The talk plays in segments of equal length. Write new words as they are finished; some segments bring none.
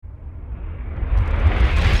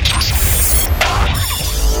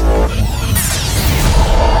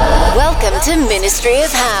Welcome to Ministry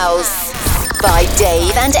of House by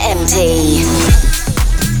Dave and EMTY.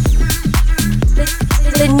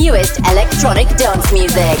 The newest electronic dance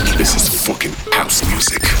music. This is fucking house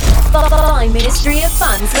music. By Ministry of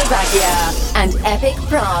Fun Slovakia and Epic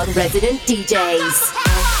Prague resident DJs.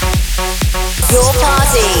 Your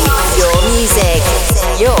party, your music,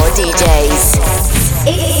 your DJs.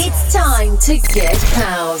 It's time to get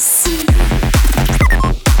house.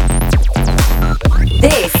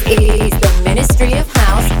 This is the Ministry of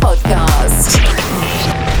House podcast.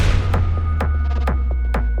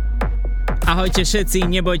 Ahojte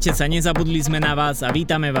všetci, nebojte sa, nezabudli sme na vás a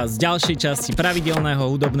vítame vás v ďalšej časti pravidelného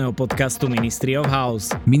hudobného podcastu Ministry of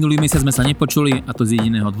House. Minulý mesiac sme sa nepočuli, a to z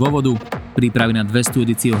jediného dôvodu. Prípravy na 200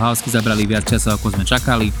 edíciu Housky zabrali viac času, ako sme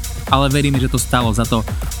čakali, ale veríme, že to stálo za to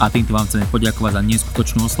a týmto vám chceme poďakovať za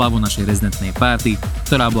neskutočnú oslavu našej rezidentnej party,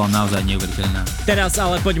 ktorá bola naozaj neuveriteľná. Teraz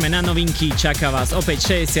ale poďme na novinky, čaká vás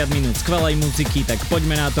opäť 60 minút skvelej muziky, tak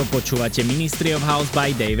poďme na to, počúvate Ministry of House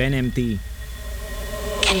by DAVE and EMTY.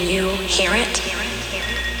 Can you hear it?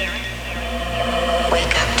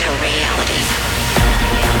 Wake up to reality.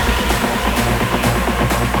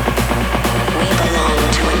 We belong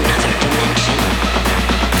to another dimension.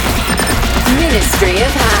 Ministry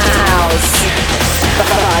of House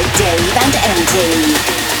by Dave and EMTY.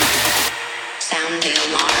 Sound the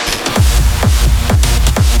alarm.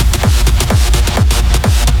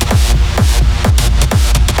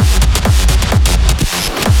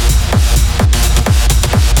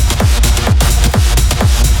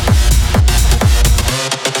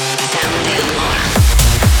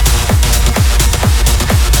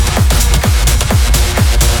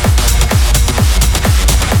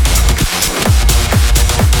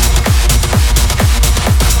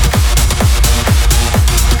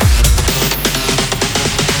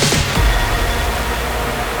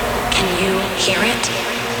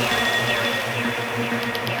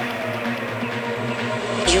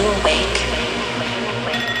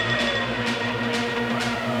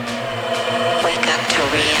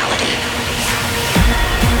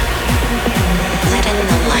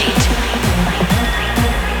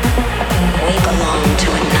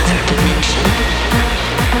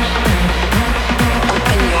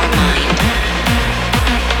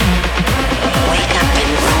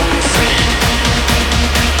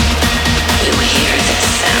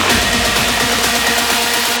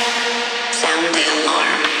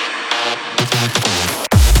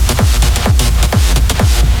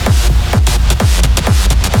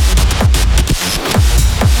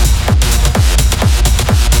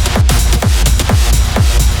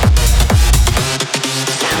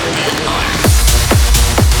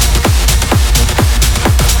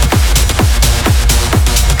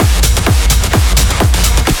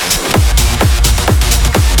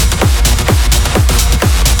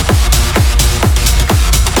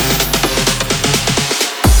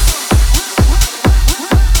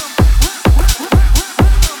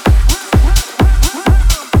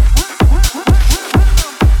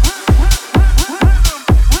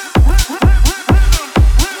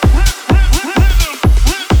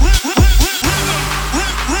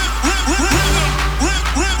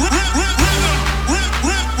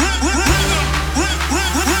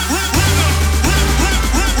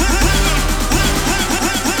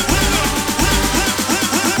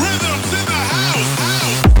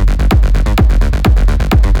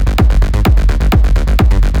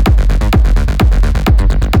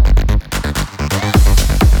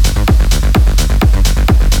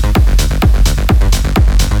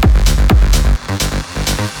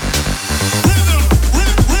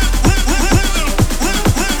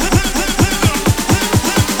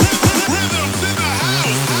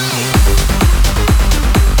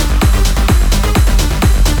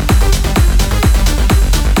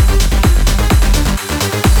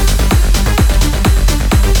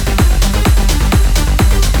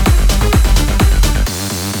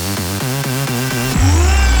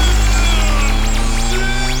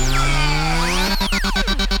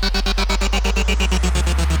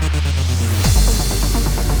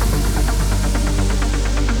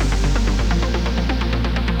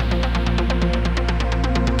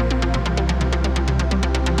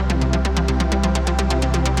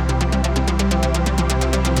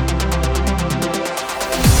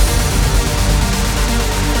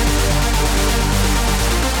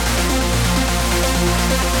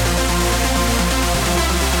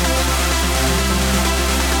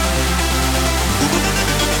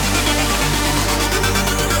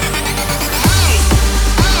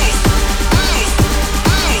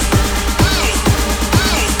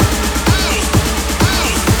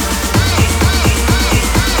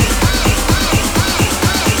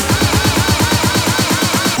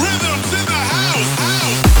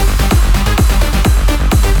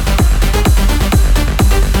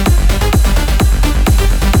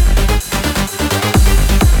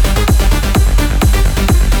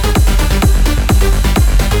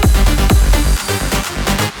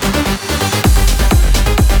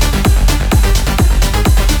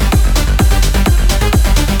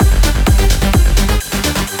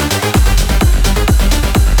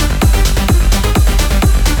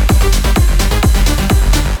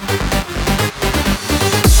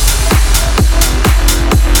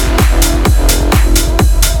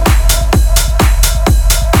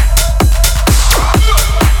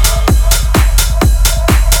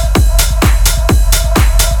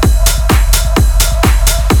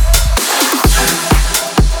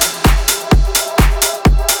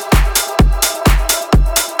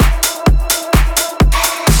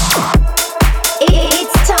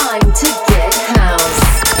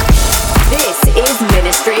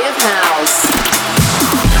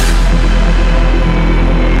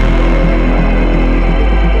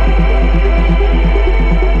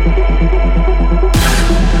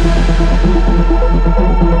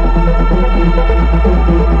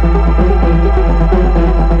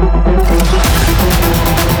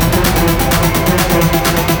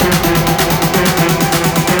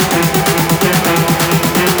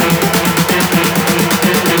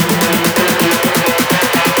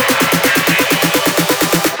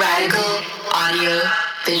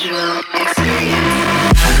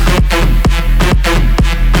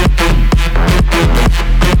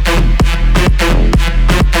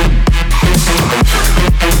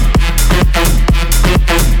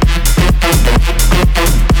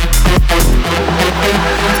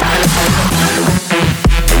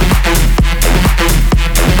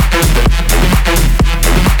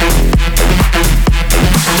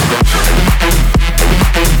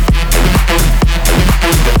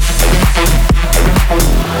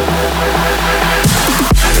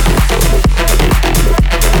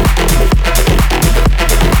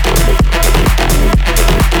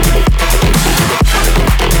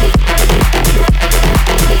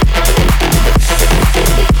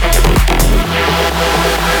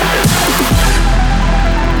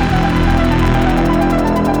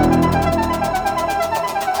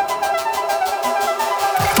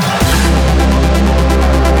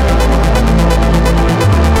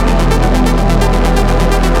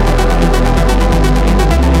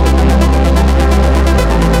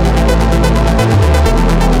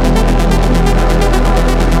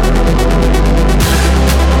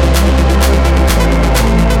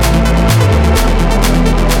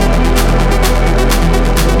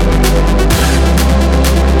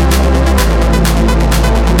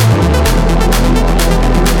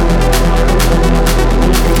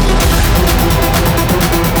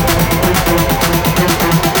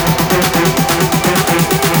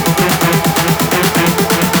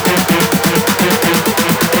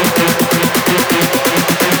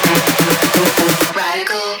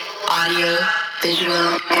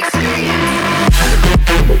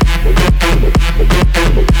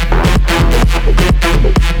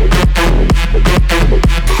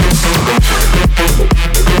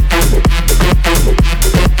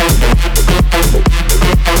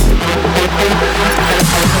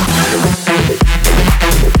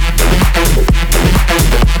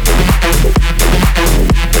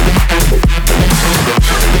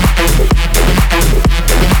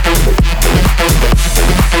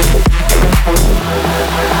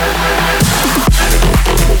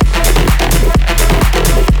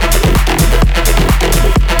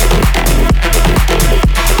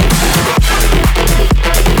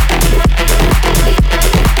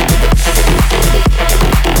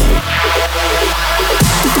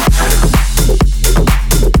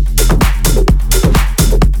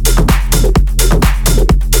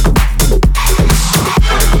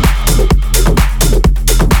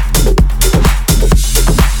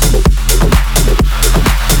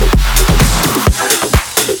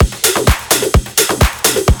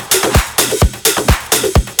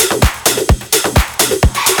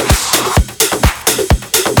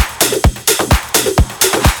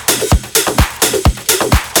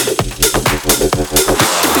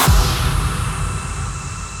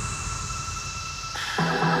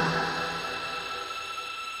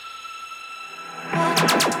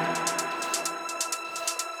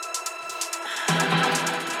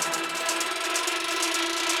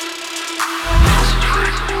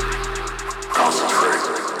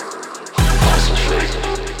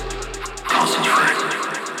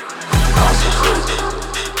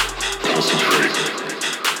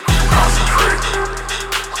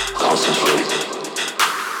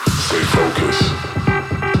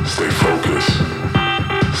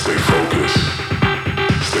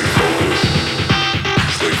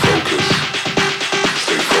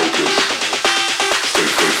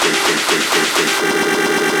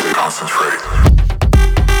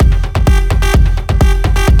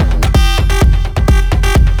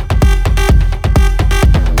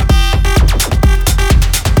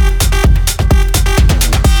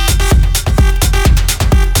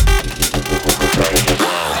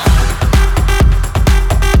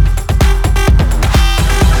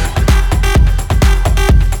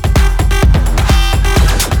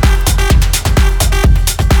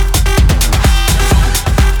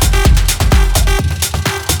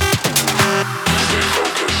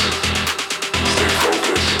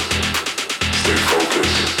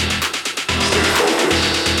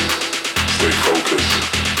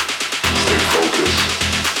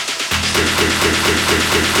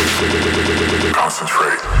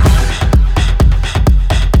 Concentrate.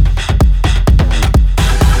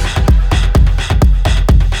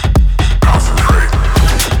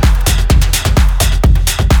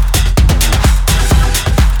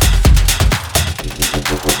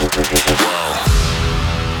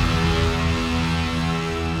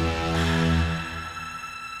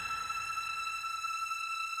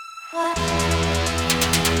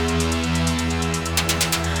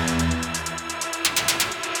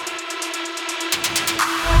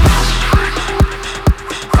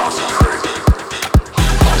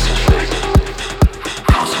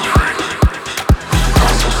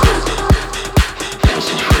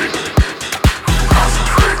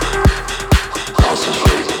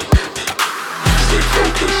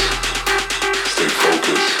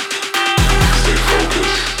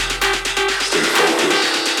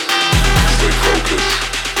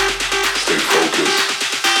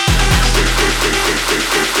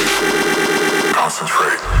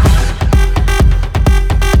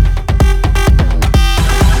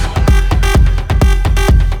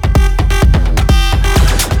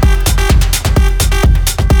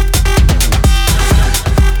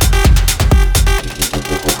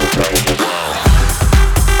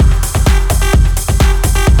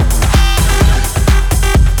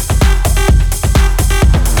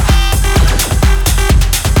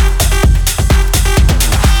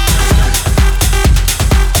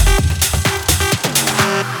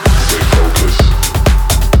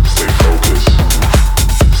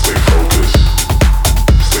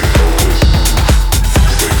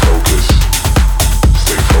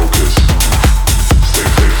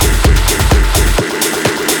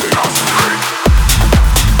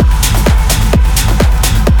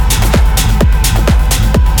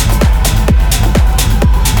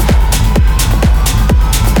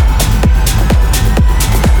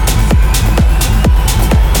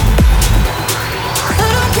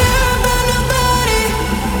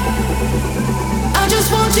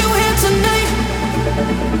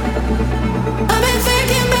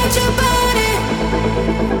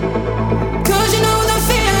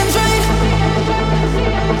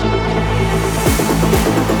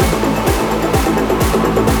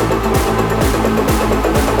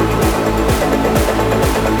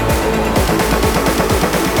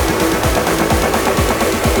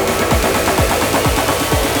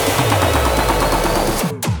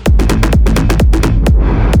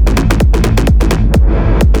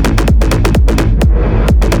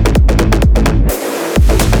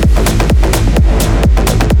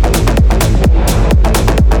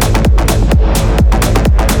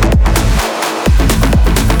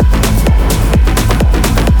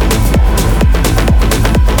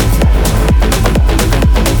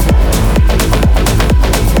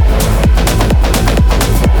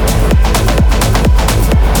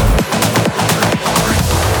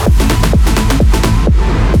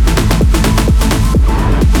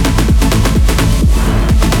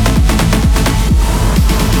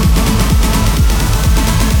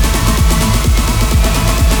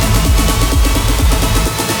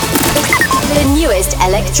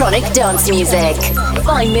 Electronic dance music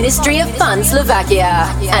by Ministry of Fun Slovakia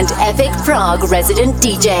and Epic Prague resident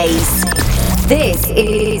DJs. This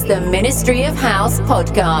is the Ministry of House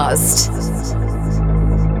podcast.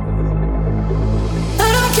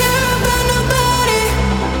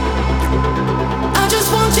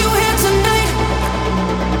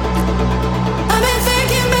 I've been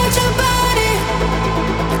thinking about your body,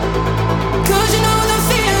 'cause you know the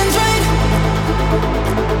feeling.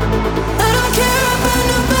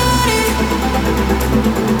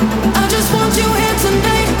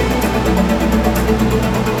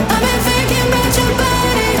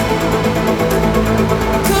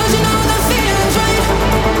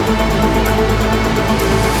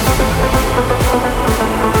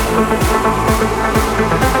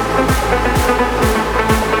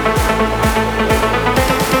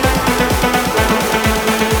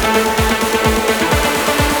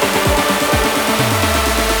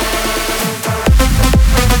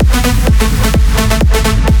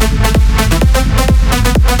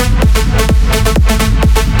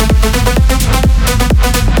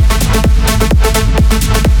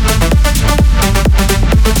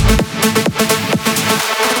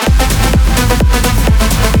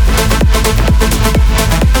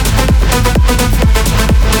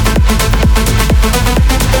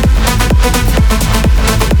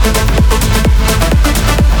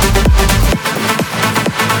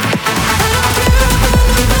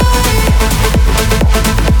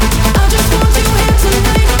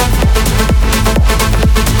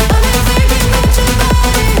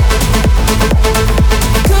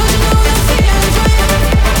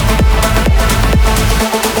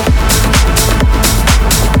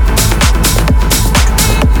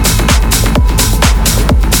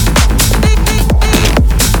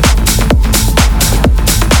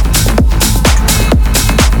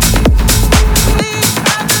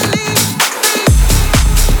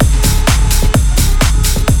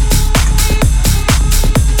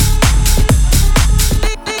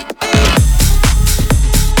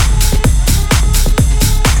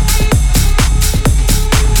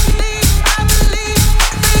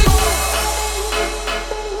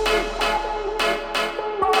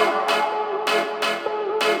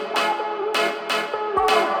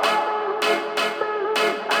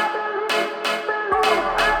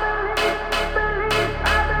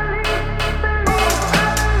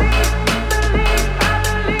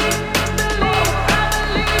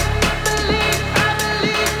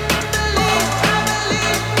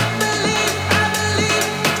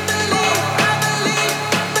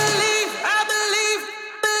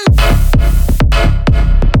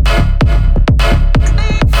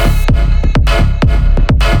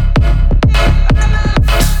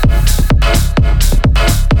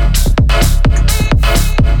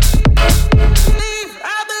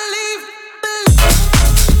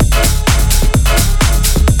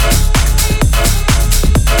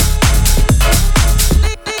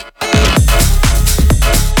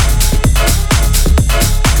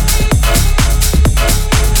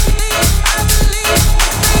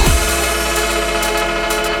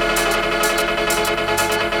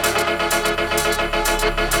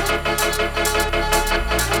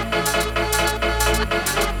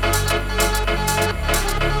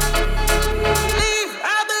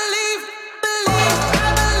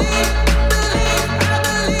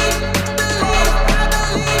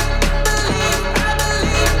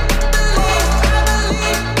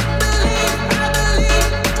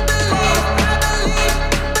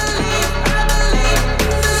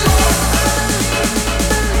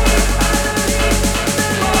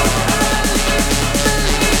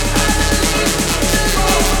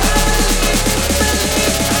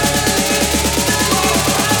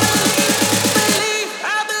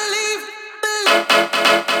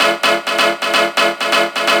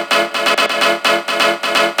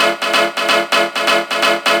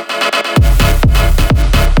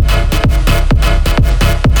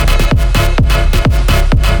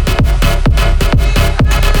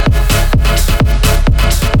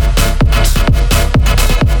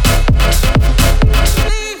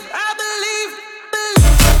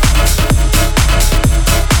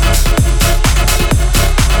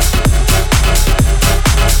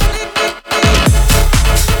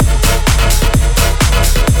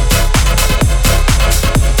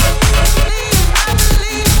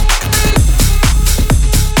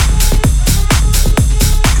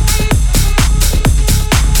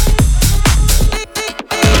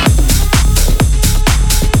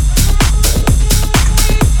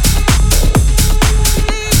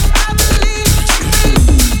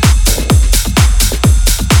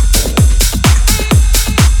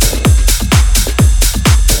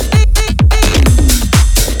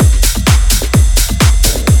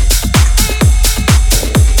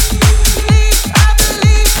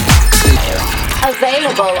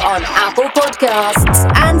 available on Apple Podcasts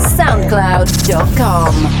and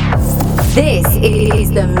SoundCloud.com. This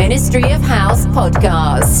is the Ministry of House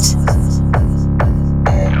podcast.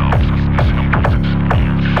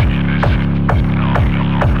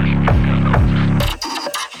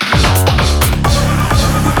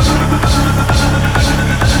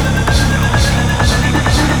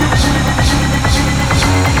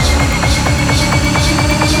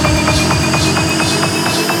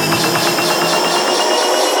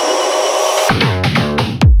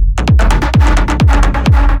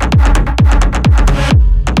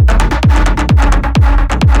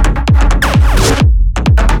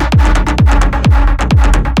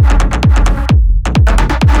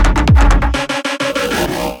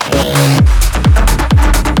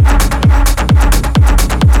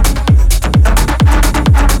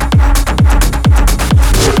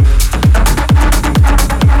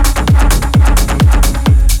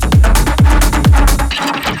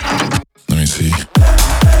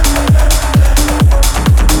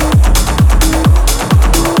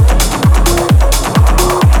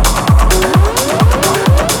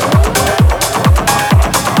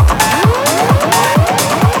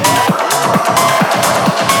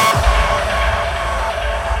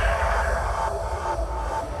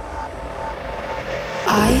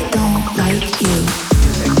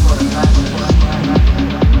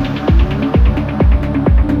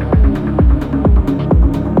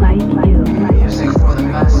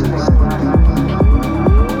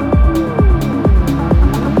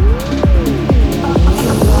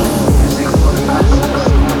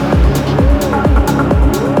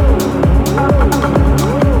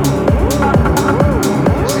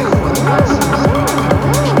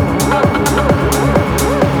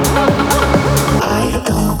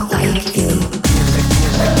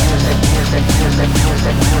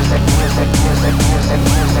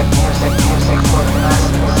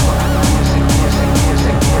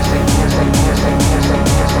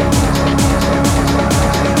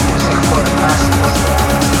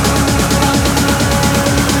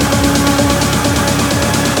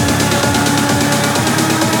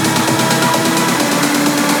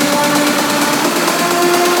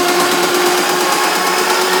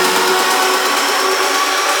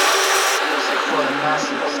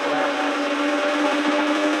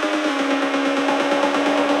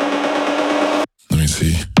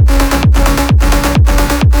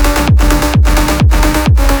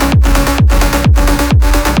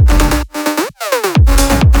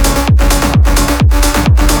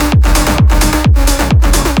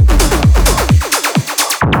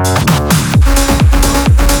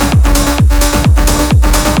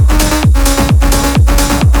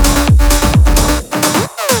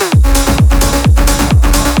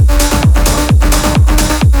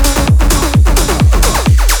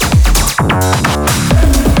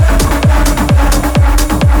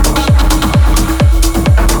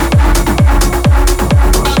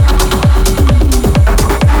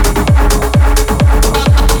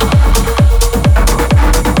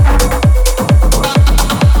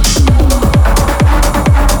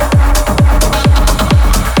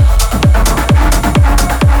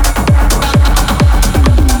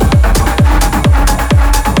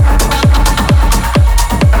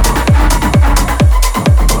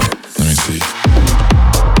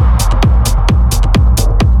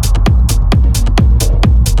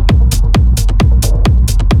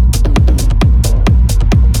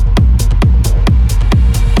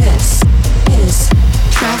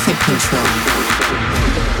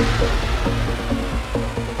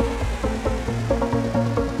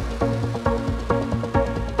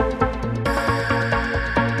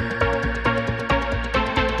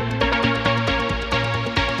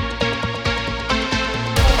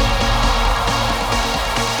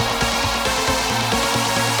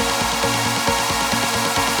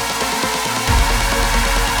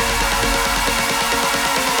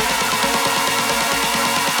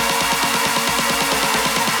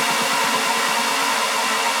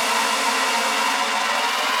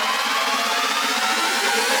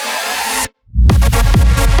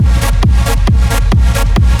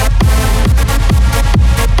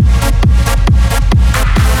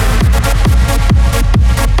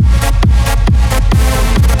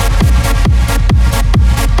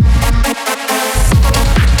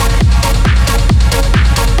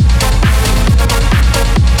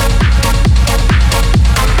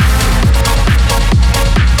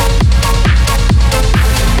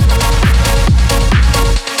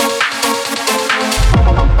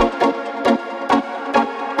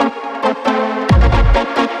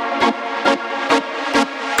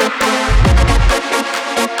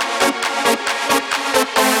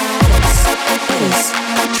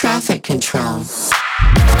 traffic control.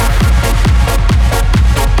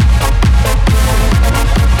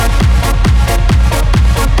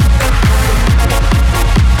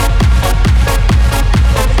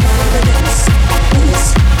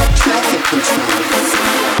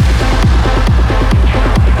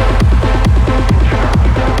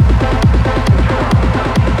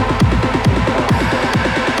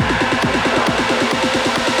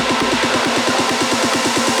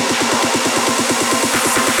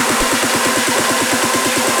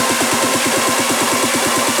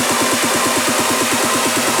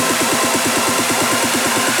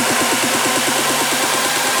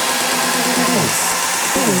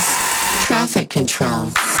 Traffic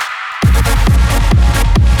control.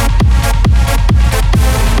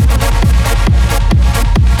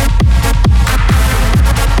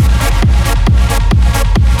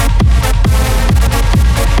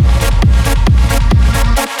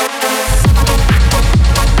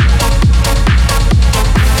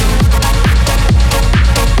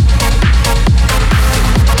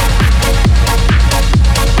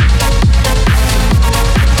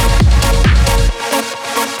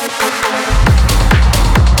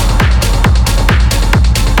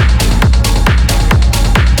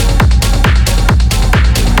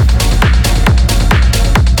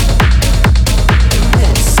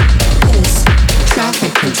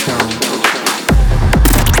 Traffic control.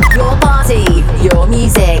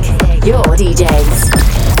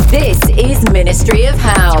 Ministry of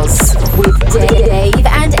House with Dave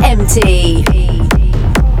and EMTY.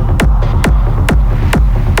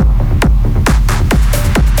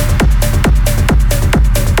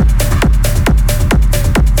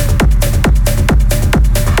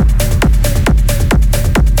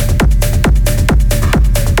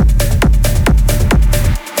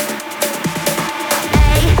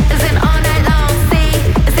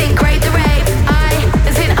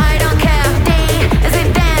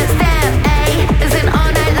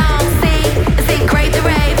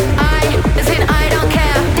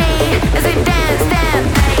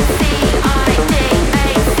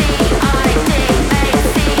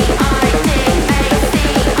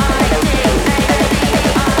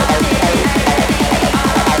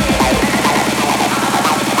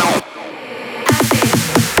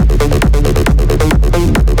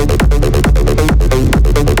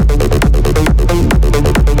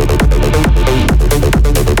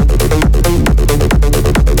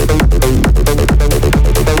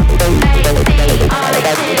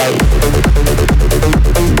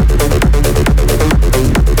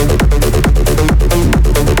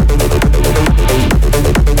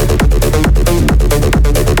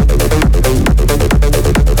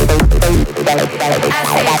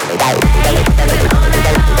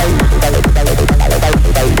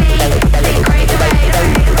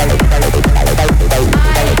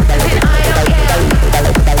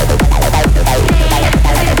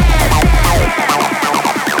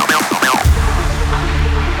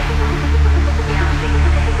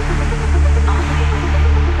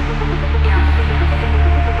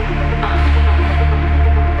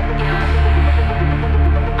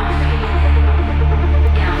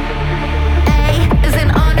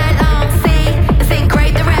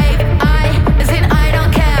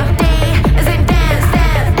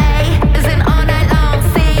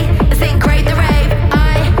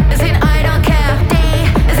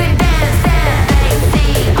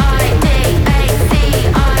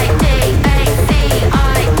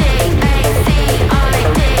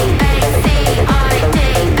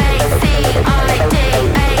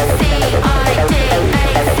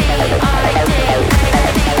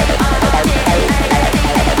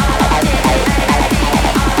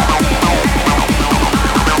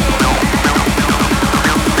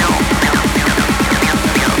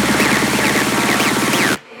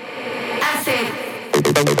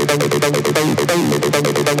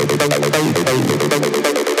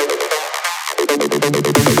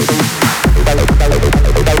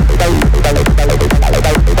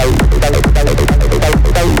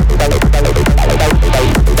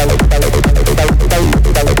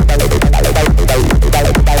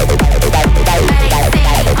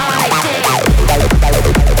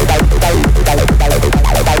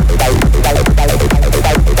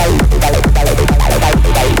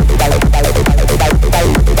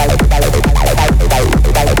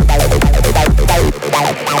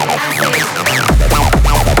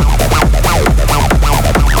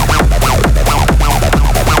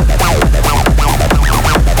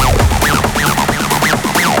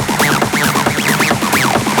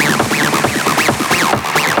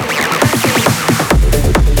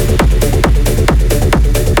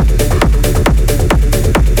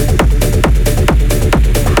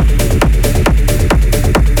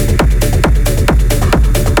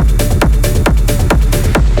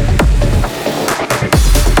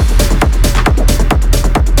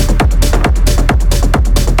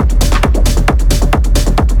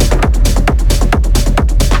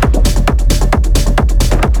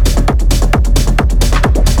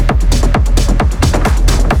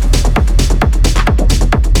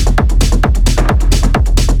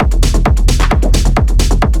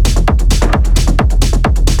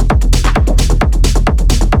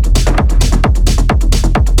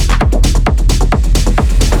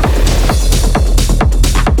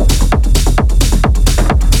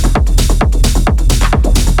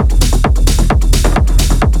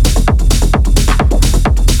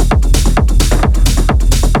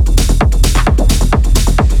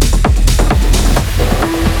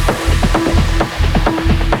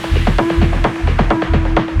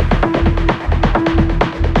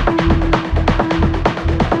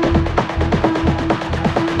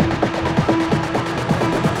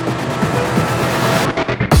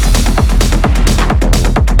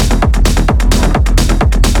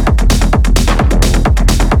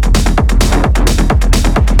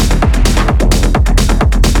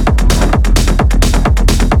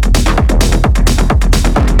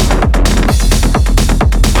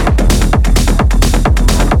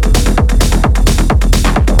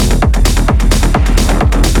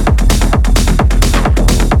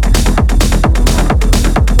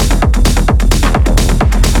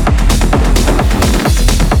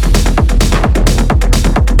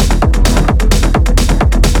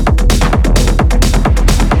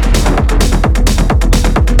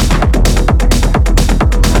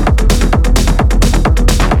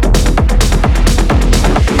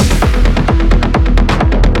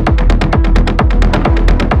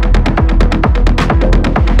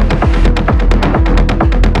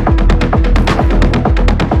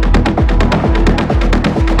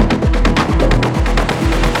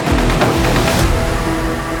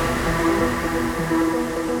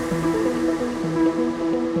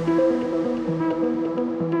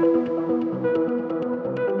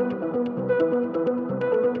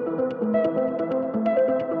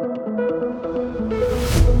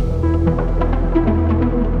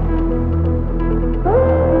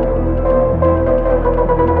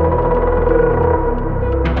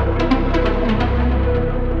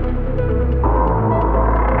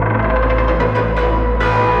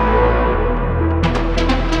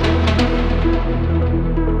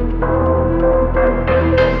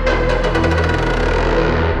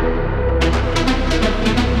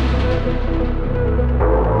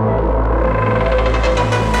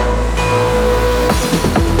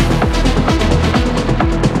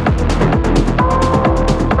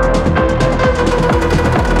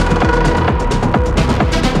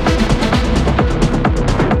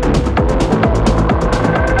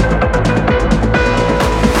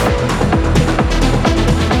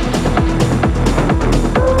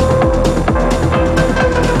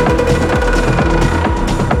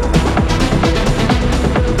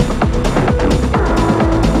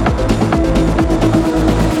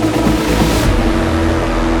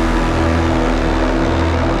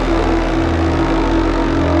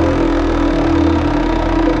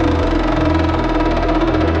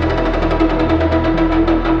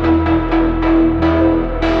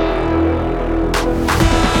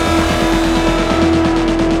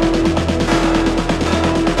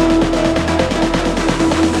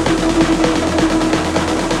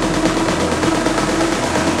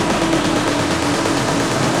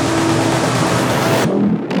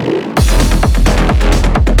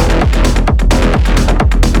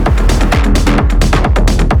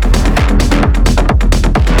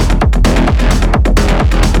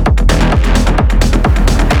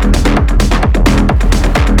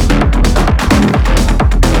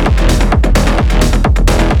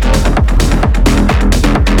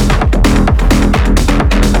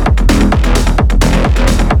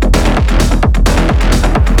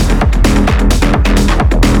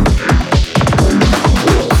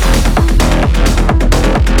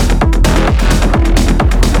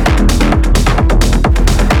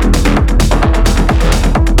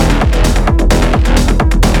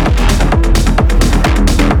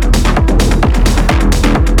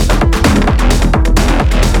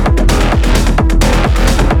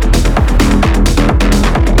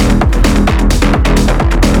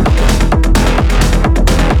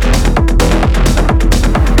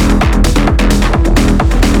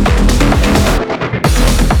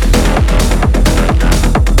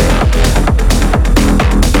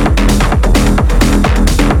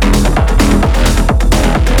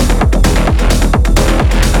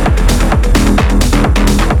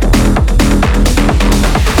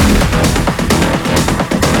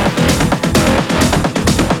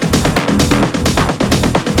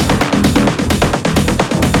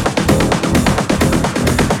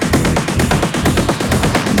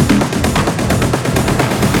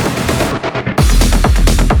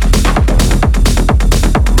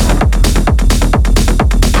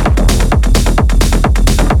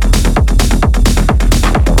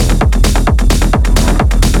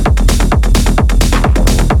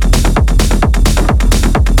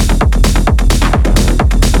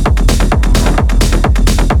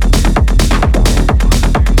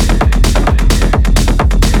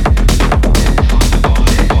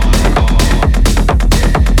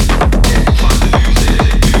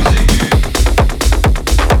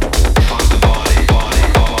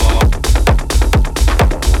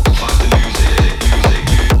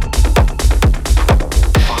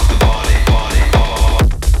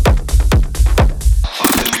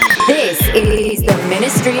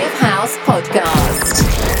 Ministry of House podcast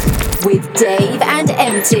with Dave and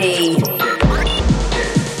EMTY.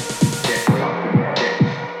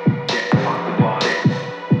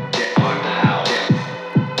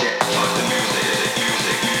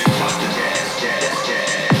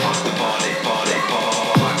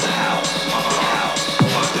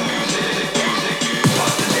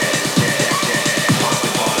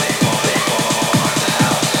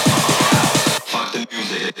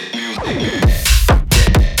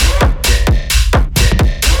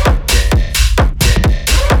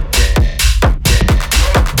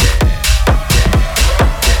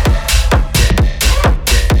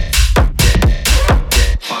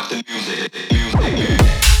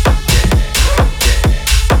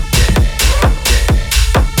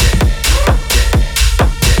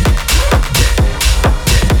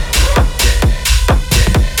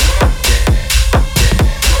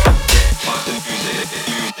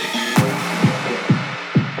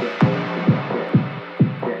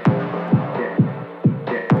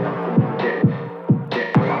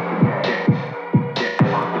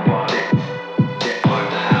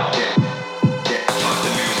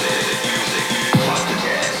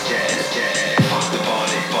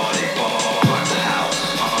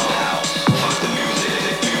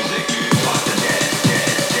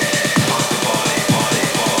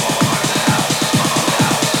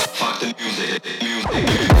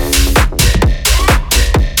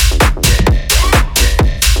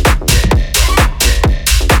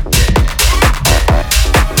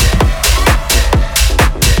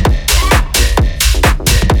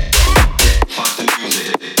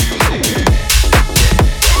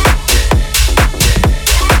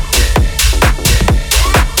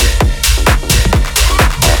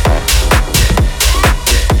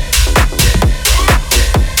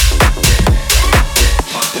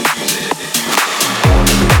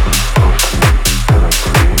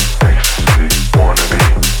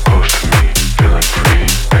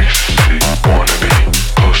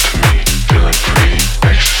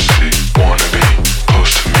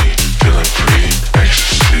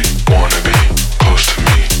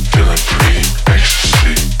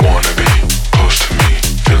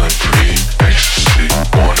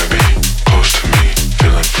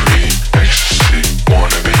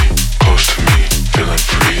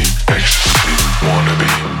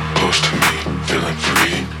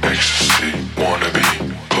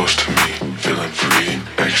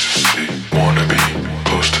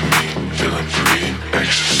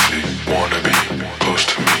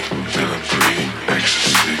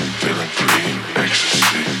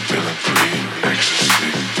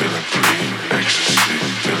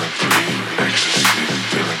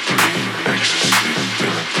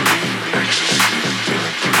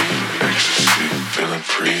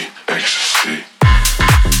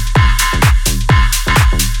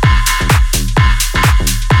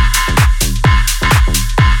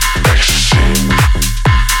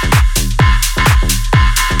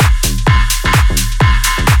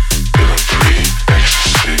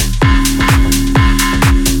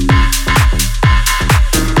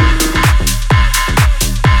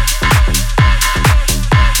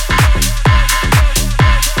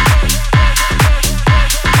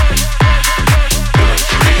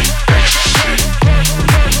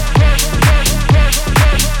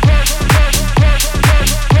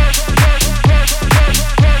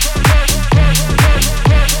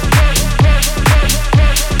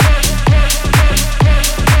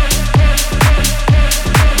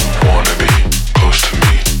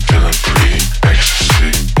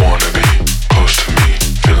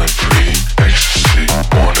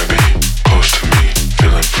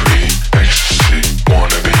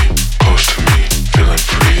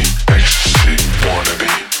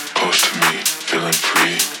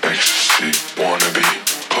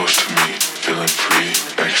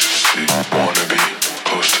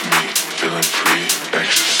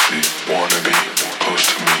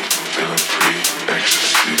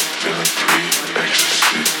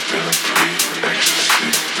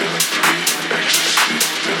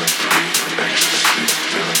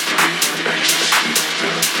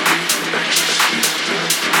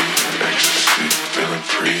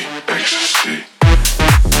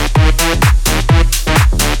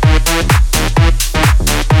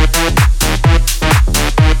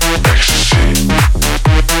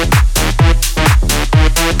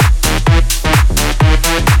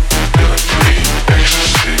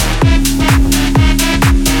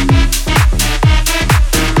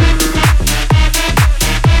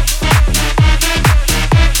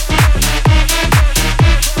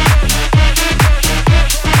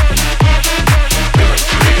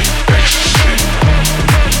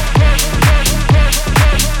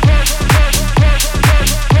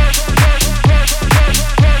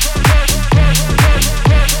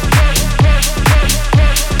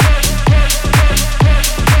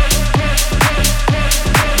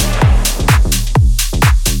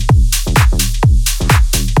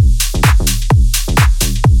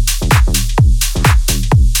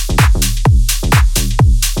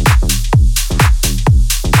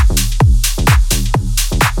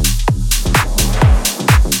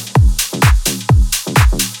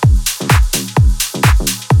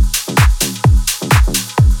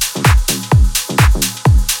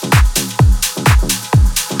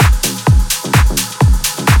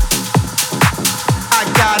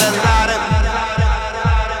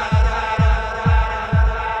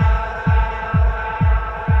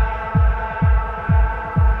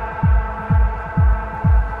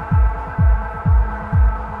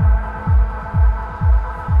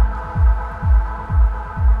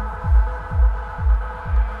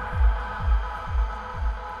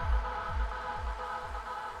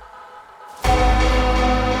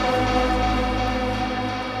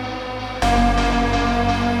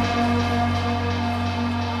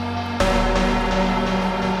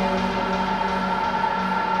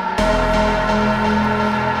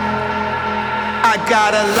 I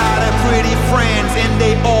got a lot of pretty friends and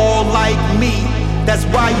they all like me. That's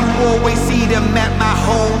why you always see them at my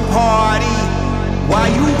home party.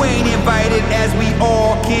 Why you ain't invited as we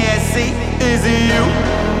all can see? Is it you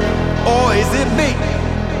or is it me?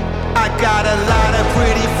 I got a lot of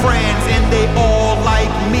pretty friends and they all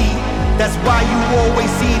like me. That's why you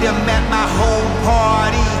always see them at my home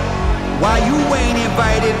party. Why you ain't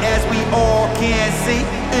invited as we all can see?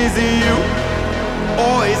 Is it you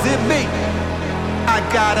or is it me? I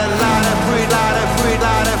got a lot of pretty, lot of pretty,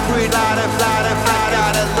 lot of pretty, lot of, I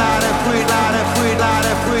got a lot of pretty, lot of pretty, lot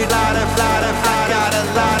of pretty, lot of, I got a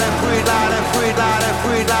lot of pretty, lot of pretty, lot of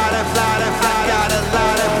pretty, lot of, I got a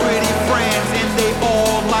lot of pretty friends and they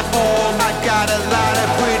all like all. I got a lot of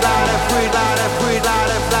pretty, lot of pretty, lot of pretty, lot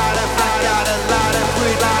of, I got a lot of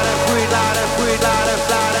pretty, lot of pretty, lot of pretty, lot of,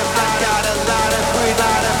 I got a lot of pretty,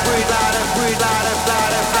 lot of pretty, lot of pretty, lot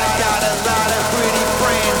of, I got a lot of pretty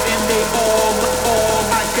friends and they all.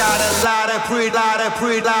 I got a lot of pretty, lot of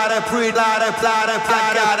pretty, lot of pretty, lot of,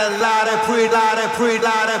 I got a lot of pretty, lot of pretty,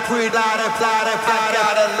 lot of pretty, lot of, I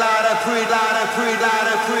got a lot of pretty, lot of pretty, lot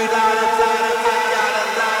of pretty, lot of,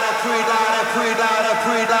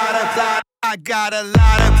 I got a lot of pretty, lot of pretty, lot of pretty, lot of, I got a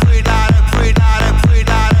lot of pretty, lot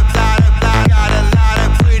of pretty, lot of pretty, lot of, I got a lot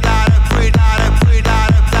of pretty, lot of pretty, lot of pretty,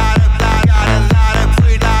 lot of, I got a lot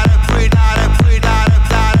of pretty, lot of pretty, lot of pretty, lot of,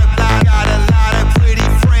 I got a lot of pretty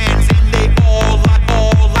friends and they all like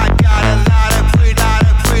all. I got a lot of pretty,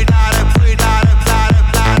 lot of pretty, lot of pretty, lot of,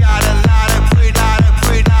 I got a lot of pretty, lot of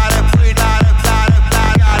pretty, lot of pretty, lot of, I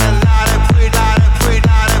got a lot of pretty, lot of pretty,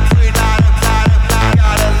 lot of pretty, lot of, I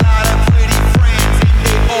got a lot of pretty friends and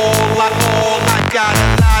they all like all. I got a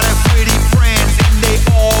lot of pretty friends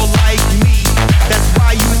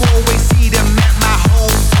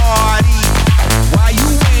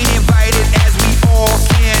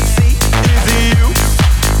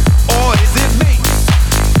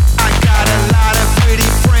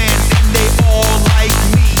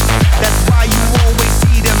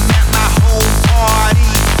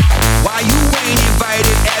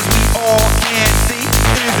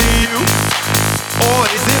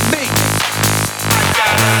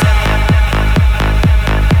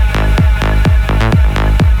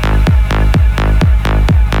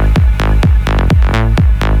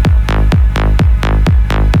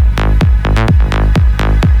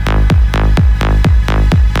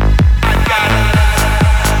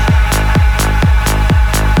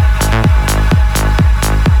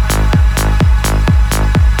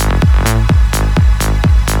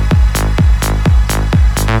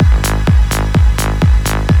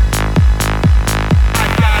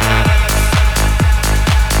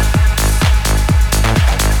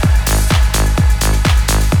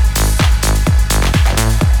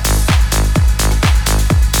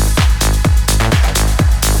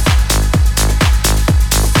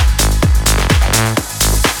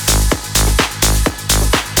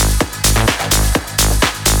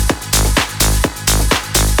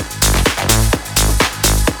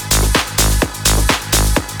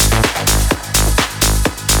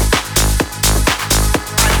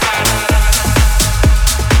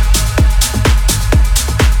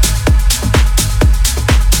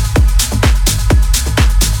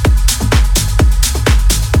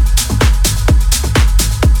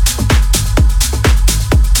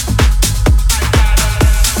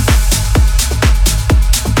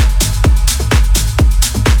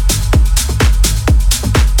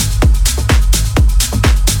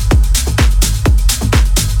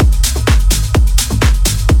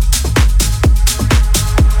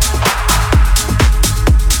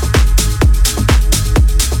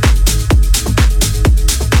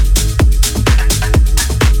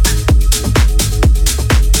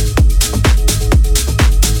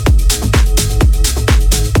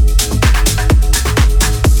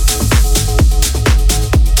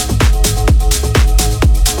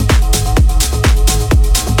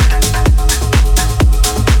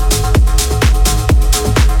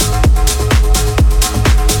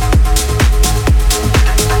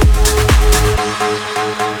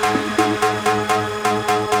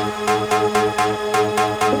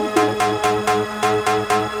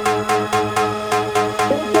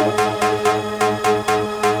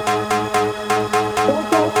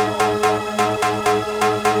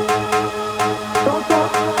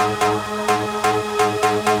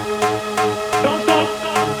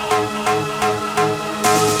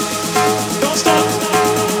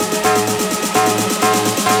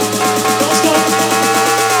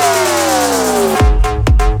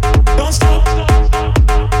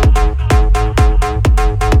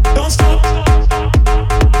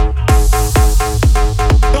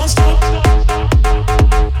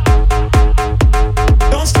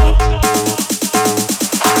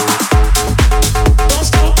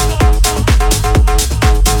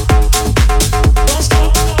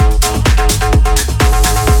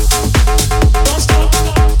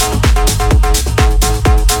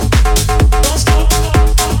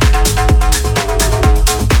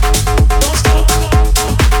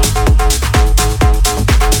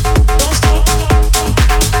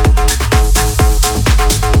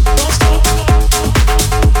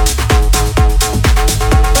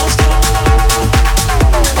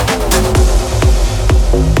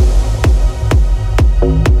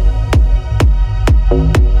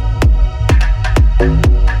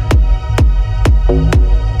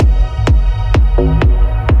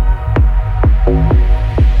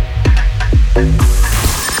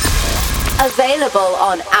available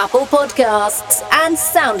on Apple Podcasts and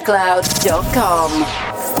SoundCloud.com.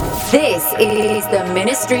 This is the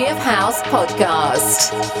Ministry of House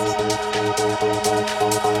podcast.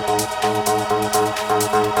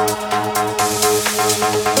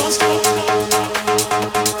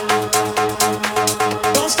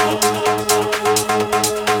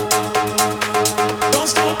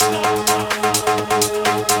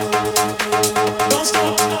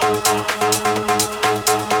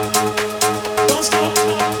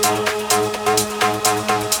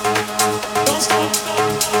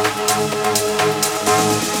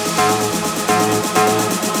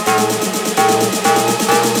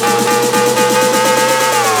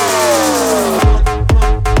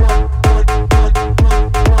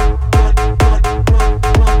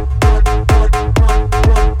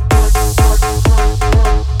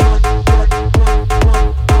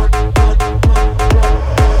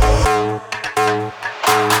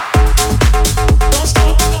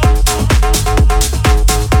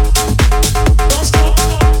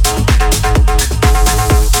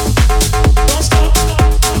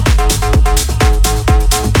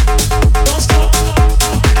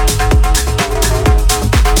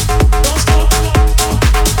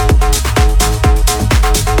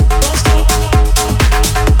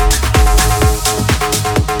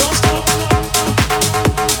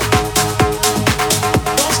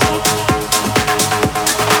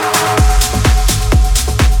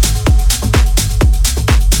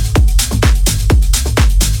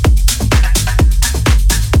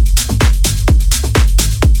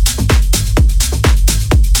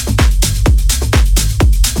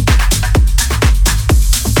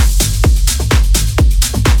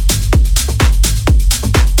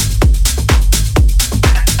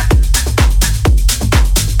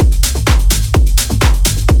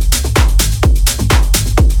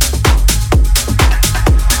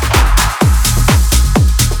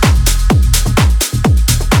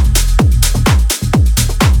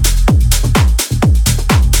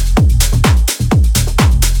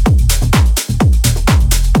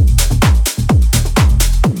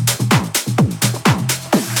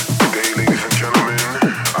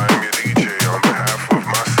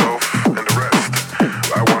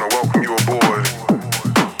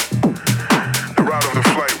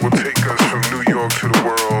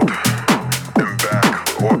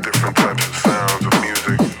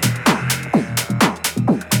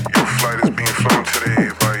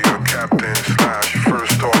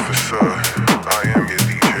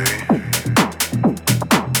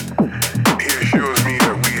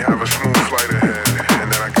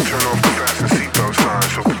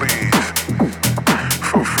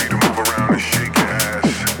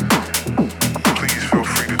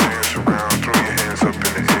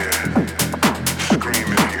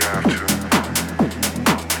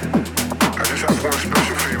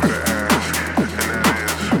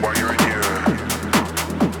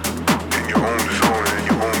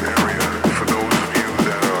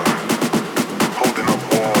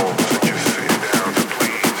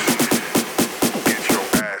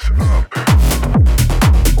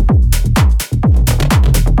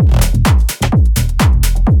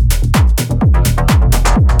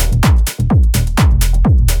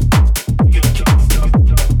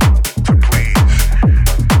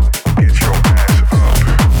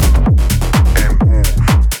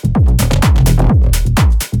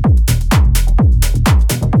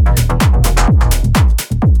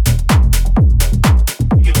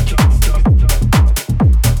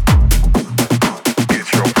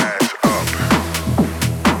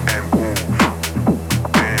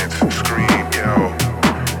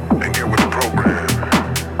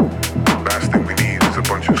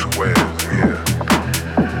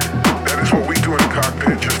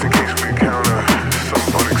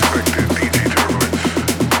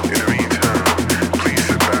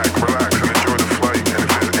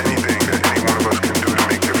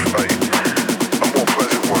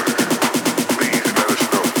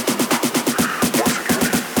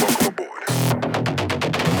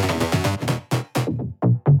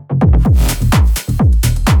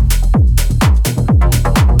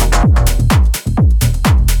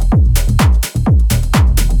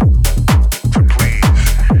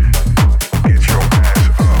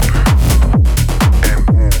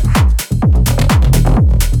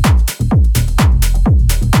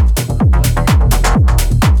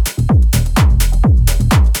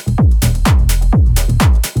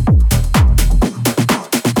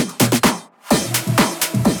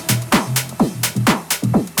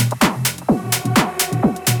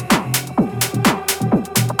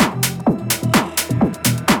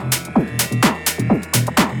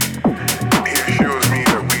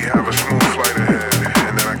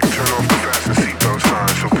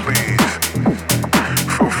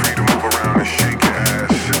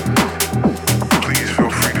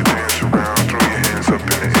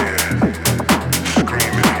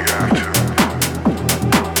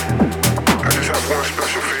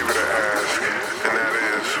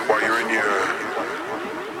 you're in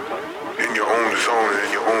your own zone and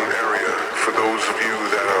in your own area. For those of you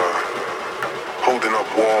that are holding up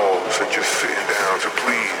walls and just sitting down, so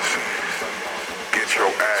please get your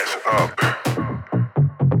ass up.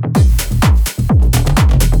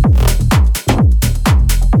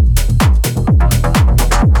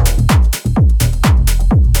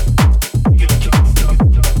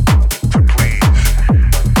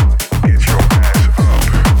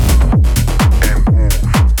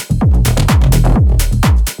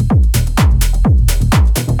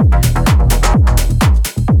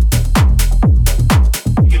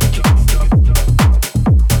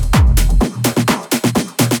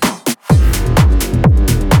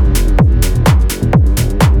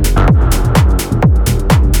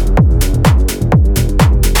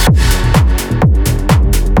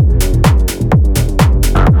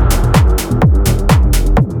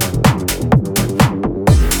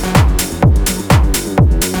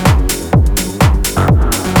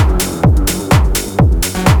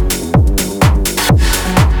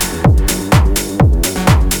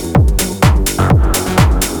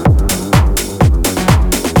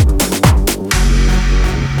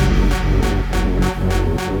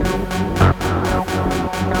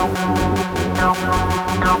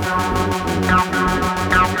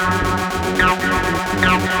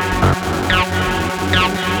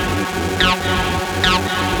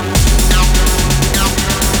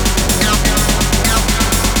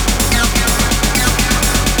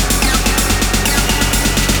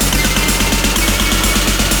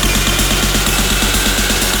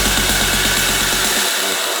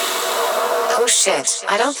 Shit,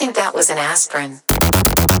 I don't think that was an aspirin.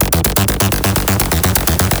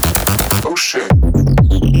 Oh shit.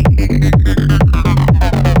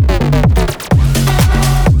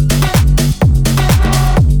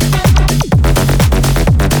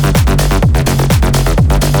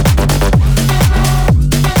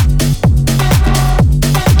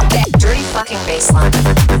 That dirty fucking bassline.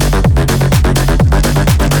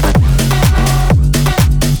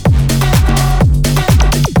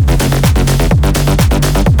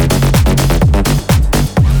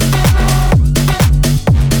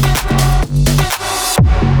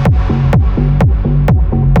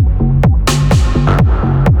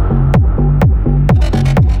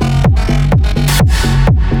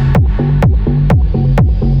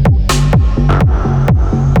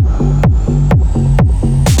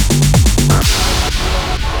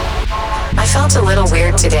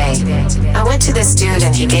 Today, I went to this dude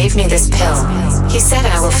and he gave me this pill. He said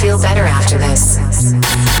I will feel better after this.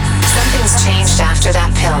 Something's changed after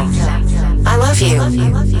that pill. I love you.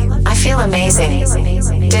 I feel amazing.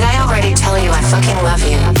 Did I already tell you I fucking love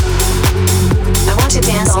you? I want to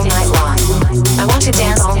dance all night long. I want to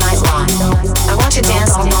dance all night long. I want to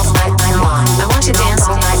dance all night long. I want to dance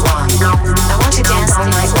all night long. I want to dance all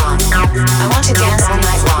night long. I want to dance all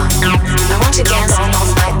night long. I want to dance all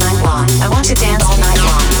night long. I want to dance all night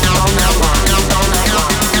long. All night long. All night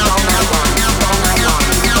long. All night long. All night long.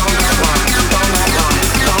 All night long. All night long.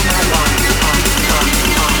 All night long.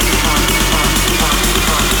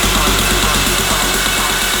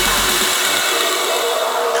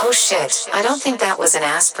 Oh shit, I don't think that was an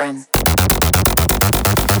aspirin.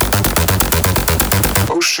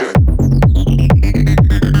 Oh shit.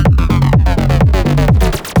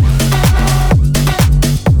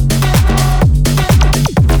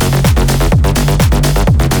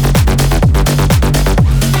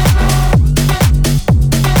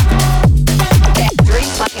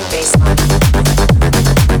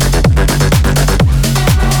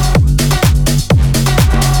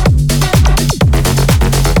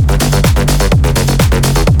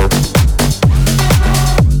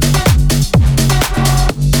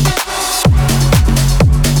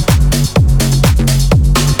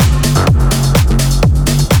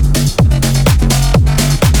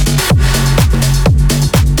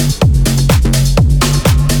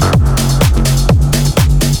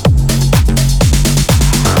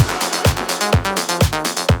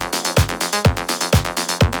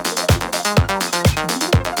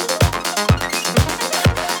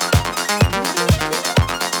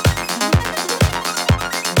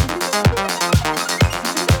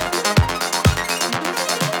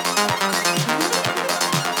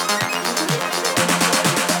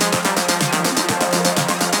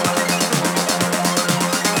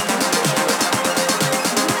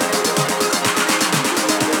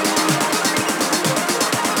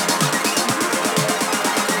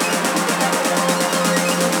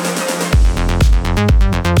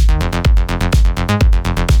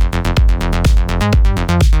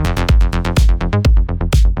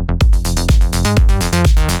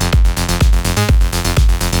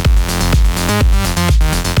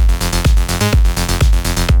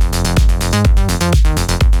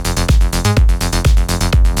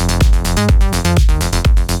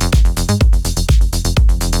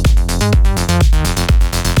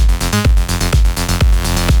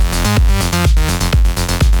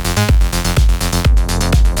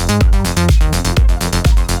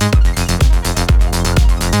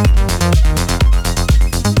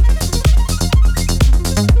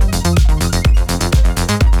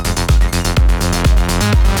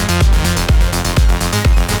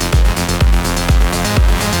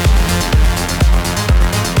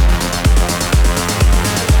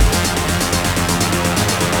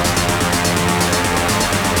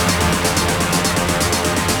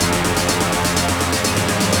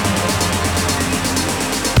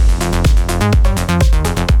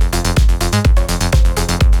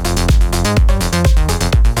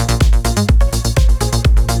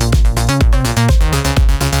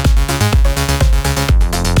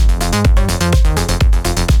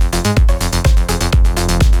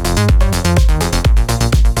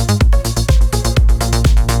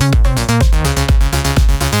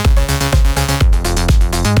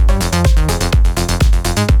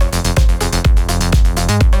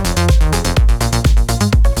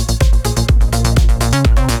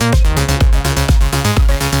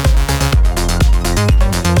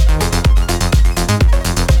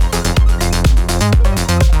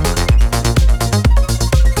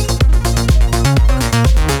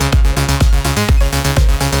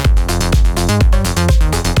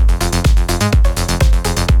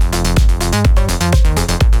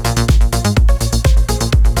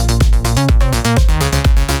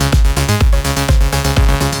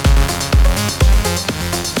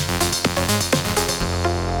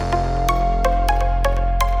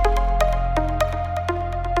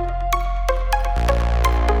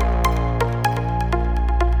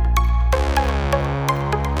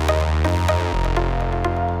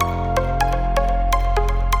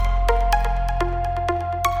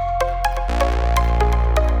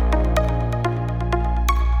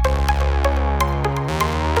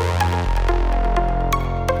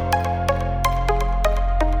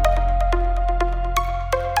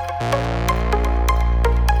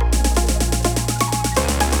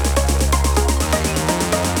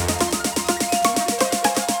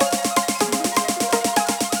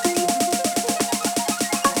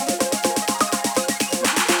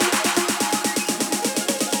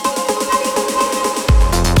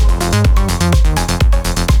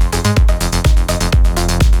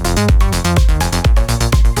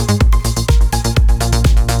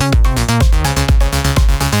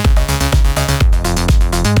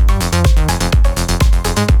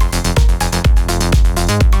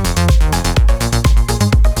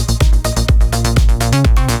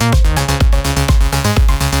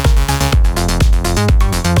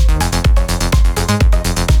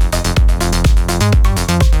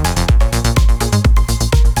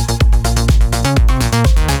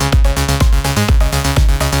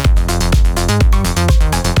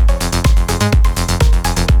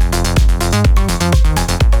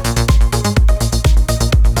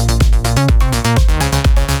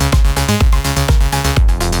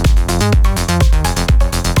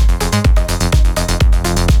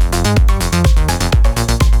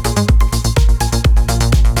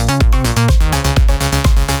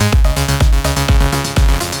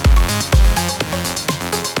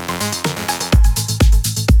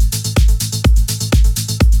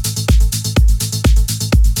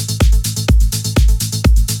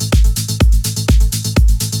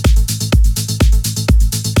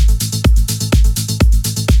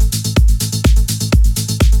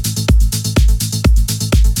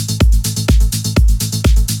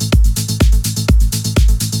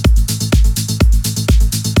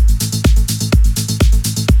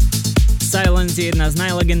 je jedna z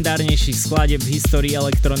najlegendárnejších skladieb v histórii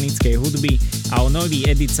elektronickej hudby a o nový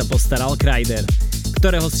edit sa postaral Kryder,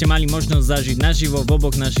 ktorého ste mali možnosť zažiť naživo v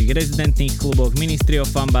oboch našich rezidentných kluboch Ministry of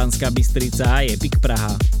Fun Banská Bystrica a Epic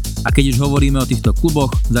Praha. A keď už hovoríme o týchto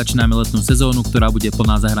kluboch, začíname letnú sezónu, ktorá bude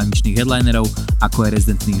plná zahraničných headlinerov, ako aj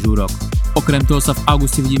rezidentných žúrok. Okrem toho sa v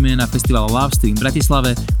auguste vidíme na festival Love Stream v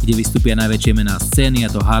Bratislave, kde vystúpia najväčšie mená scény, a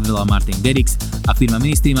to Hardwell a Martin Garrix, a firma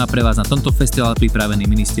Ministry má pre vás na tomto festivale pripravený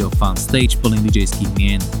Ministry of Fun Stage plný DJských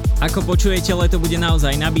mien. Ako počujete, leto bude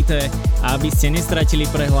naozaj nabité a aby ste nestratili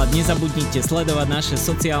prehľad, nezabudnite sledovať naše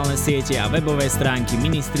sociálne siete a webové stránky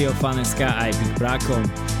ministryoffun.sk a epic.com.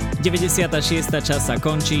 96. časť sa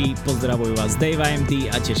končí, pozdravujú vás DAVE a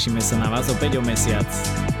EMTY a tešíme sa na vás opäť o mesiac.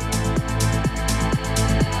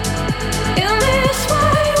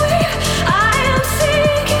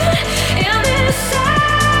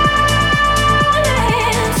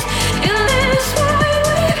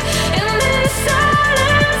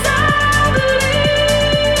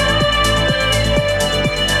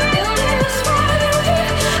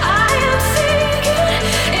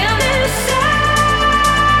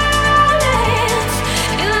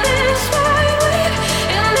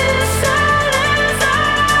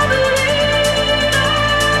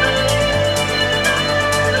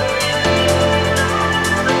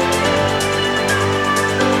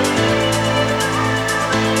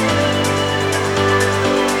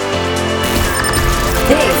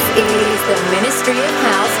 Ministry of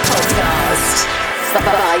House podcast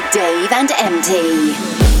by Dave and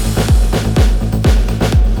EMTY.